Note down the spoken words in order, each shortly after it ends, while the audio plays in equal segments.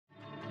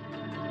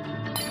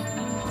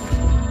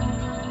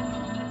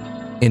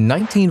In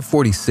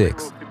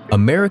 1946,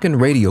 American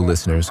radio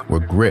listeners were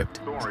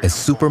gripped as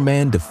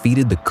Superman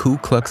defeated the Ku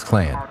Klux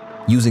Klan,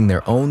 using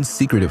their own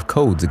secretive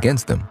codes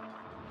against them.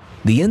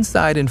 The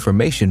inside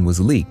information was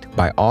leaked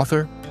by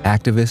author,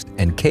 activist,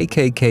 and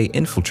KKK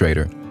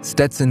infiltrator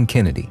Stetson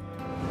Kennedy.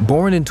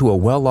 Born into a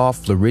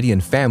well-off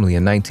Floridian family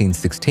in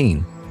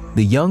 1916,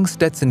 the young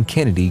Stetson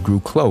Kennedy grew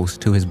close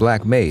to his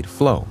black maid,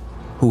 Flo,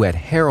 who had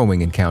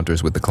harrowing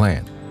encounters with the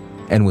Klan,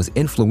 and was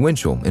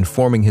influential in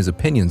forming his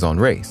opinions on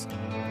race.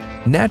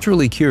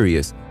 Naturally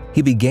curious,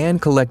 he began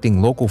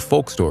collecting local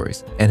folk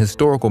stories and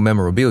historical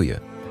memorabilia,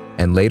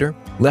 and later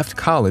left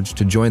college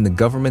to join the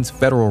government's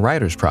Federal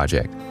Writers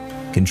Project,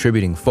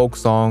 contributing folk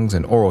songs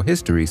and oral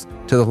histories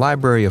to the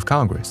Library of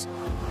Congress.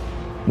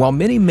 While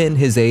many men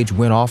his age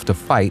went off to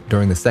fight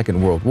during the Second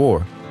World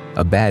War,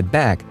 a bad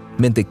back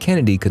meant that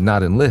Kennedy could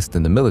not enlist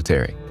in the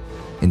military.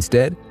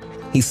 Instead,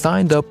 he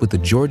signed up with the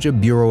Georgia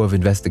Bureau of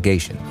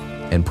Investigation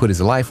and put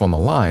his life on the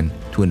line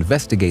to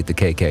investigate the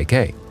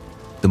KKK,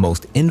 the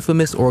most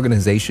infamous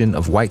organization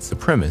of white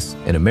supremacists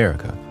in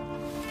America.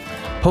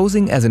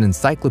 Posing as an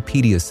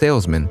encyclopedia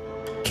salesman,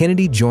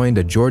 Kennedy joined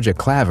a Georgia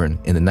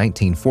Clavern in the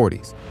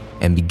 1940s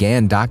and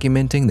began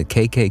documenting the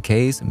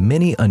KKK's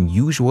many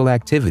unusual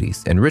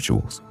activities and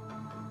rituals.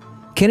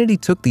 Kennedy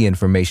took the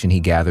information he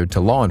gathered to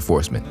law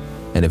enforcement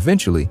and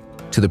eventually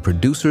to the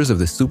producers of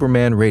the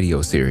Superman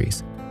radio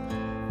series.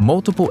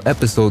 Multiple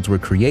episodes were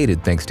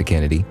created thanks to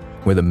Kennedy,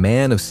 where the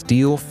Man of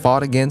Steel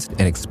fought against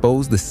and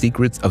exposed the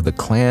secrets of the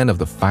Clan of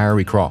the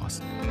Fiery Cross,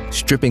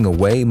 stripping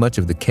away much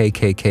of the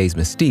KKK's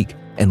mystique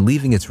and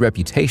leaving its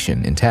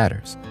reputation in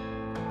tatters.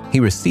 He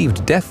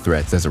received death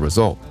threats as a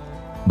result,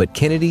 but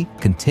Kennedy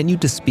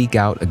continued to speak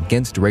out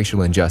against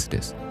racial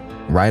injustice,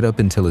 right up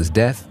until his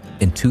death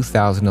in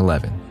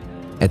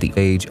 2011, at the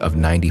age of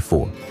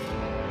 94.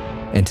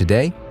 And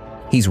today,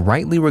 he's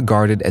rightly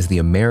regarded as the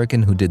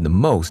American who did the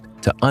most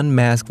to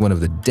unmask one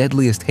of the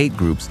deadliest hate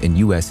groups in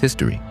U.S.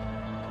 history.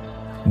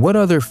 What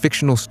other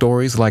fictional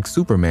stories like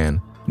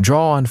Superman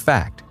draw on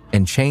fact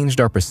and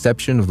changed our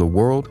perception of the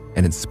world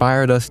and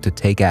inspired us to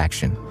take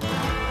action?